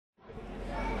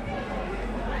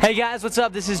Hey guys, what's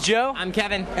up? This is Joe. I'm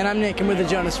Kevin. And I'm Nick, and we're the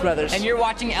Jonas Brothers. And you're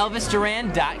watching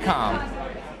ElvisDuran.com.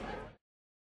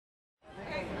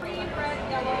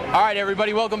 Alright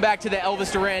everybody, welcome back to the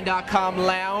ElvisDuran.com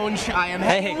lounge. I am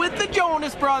hanging with the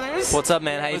Jonas Brothers. What's up,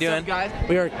 man? How you doing? Up, guys?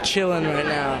 We are chilling right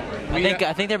now.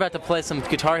 I think they're about to play some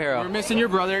Guitar Hero. We're missing your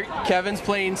brother. Kevin's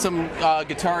playing some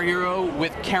Guitar Hero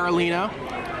with Carolina.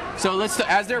 So let's,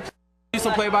 as they're do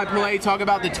some play-by-play, talk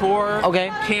about the tour. Okay.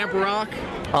 Camp Rock.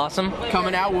 Awesome.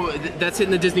 Coming out. That's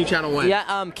hitting the Disney Channel when?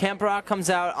 Yeah, Camp Rock comes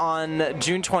out on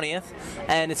June 20th,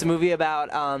 and it's a movie about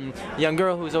a young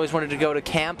girl who's always wanted to go to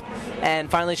camp,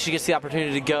 and finally she gets the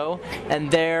opportunity to go,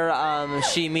 and there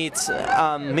she meets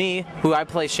me, who I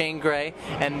play Shane Gray,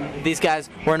 and these guys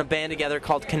were in a band together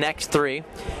called Connect 3,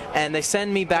 and they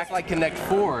send me back. That's like Connect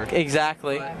 4.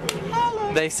 Exactly.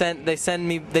 They send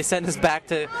us back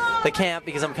to the camp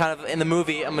because I'm kind of in the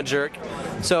movie. I'm a jerk.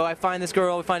 So I find this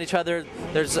girl. We find each other.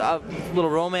 There's a little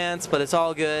romance, but it's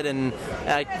all good. And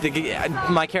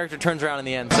my character turns around in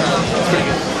the end. So it's pretty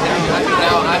good.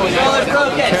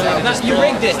 You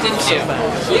rigged this, didn't you?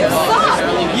 You suck.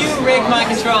 You rigged my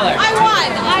controller. I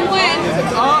won. I win.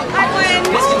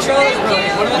 This controller is broken.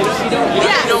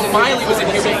 Yes. You know, Miley was in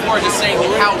here before just saying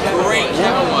how great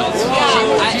Kevin was.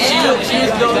 She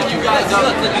was building you guys up.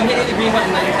 Look, you hit the green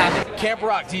button, nothing's happening. Camp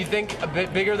Rock, do you think a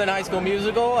bit bigger than High School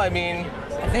Musical? I mean,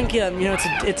 I think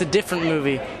it's a different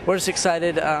movie. We're just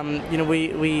excited.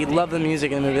 We love the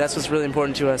music in the movie. That's what's really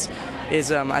important to us.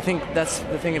 I think that's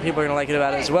the thing that people are gonna like it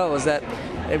about it as well. Is that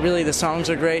the songs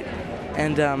are great,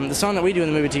 and the song that we do in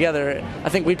the movie together, I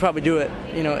think we'd probably do it.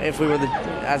 If we were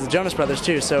as the Jonas Brothers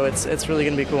too. So it's really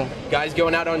gonna be cool. guys,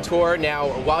 going out on tour now.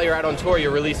 While you're out on tour,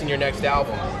 you're releasing your next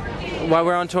album. While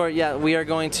we're on tour, yeah, we are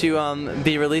going to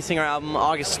be releasing our album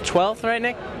August 12th, right,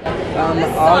 Nick?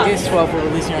 August 12th, we're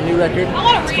releasing our new record.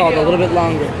 It's called A Little Bit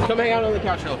Longer. Come hang out on the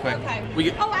couch real quick.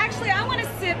 Okay. Actually, I want to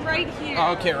sit right here.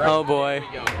 Okay, right. Oh boy.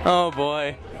 Oh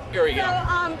boy. Here we go.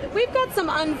 So, we've got some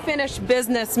unfinished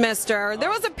business, mister. There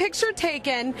was a picture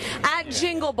taken at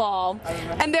Jingle Ball,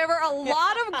 and there were a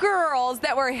lot of girls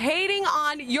that were hating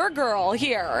on your girl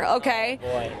here, okay? Oh,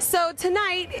 boy. So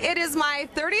tonight, it is my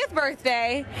 30th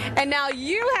birthday, and now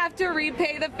you have to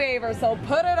repay the favor, so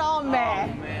put it on me.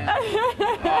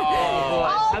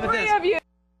 All three of you.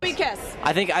 Let me kiss.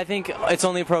 I think it's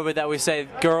only appropriate that we say,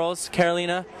 girls,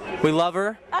 Carolina, we love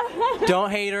her. Don't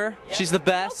hate her. She's the No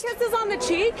best. kisses on the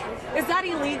cheek? Is that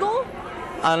illegal?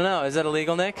 I don't know. Is that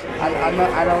illegal, Nick? I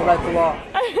don't write the law.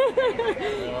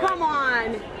 Come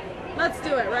on. Let's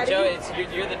do it. Ready? Joe,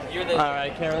 you're the. All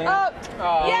right, Carolina.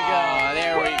 Oh, Yay!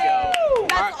 there we go.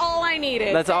 That's all I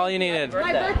needed. That's all you needed.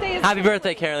 My birthday is. Happy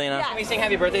birthday, Carolina. Yeah. Can we sing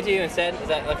happy birthday to you instead? Is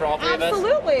that like for all three of us?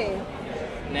 Absolutely.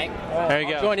 Nick? There you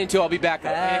go. Join in too. I'll be back.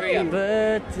 Happy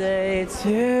birthday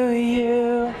to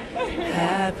you.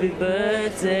 Happy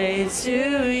birthday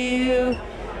to you.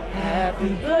 Happy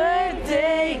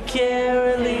birthday,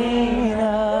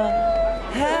 Carolina.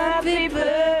 Happy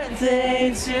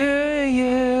birthday to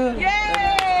you. Yay!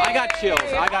 I got chills.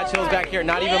 I got chills back here.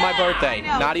 Not even my birthday. I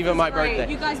know. Not even my Great. birthday.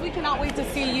 You guys, we cannot wait to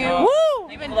see you. Woo!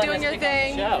 You've been doing your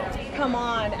thing. Come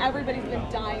on. Everybody's been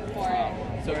dying for it.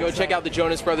 So go check out the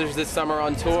Jonas Brothers this summer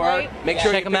on tour. right. Make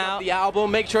sure Check you them pick up out. the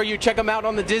album. Make sure you check them out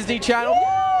on the Disney Channel.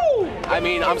 I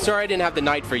mean, I'm sorry I didn't have the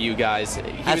night for you guys. He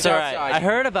That's was all right. outside. I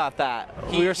heard about that.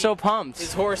 We were so His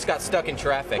pumped. horse got stuck in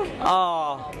traffic.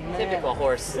 Oh. Typical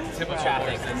horse. Typical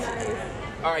traffic.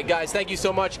 All right, guys. Thank you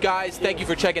so much, guys. Thank you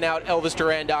for checking out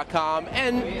ElvisDuran.com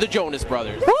and the Jonas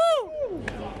Brothers. Woo!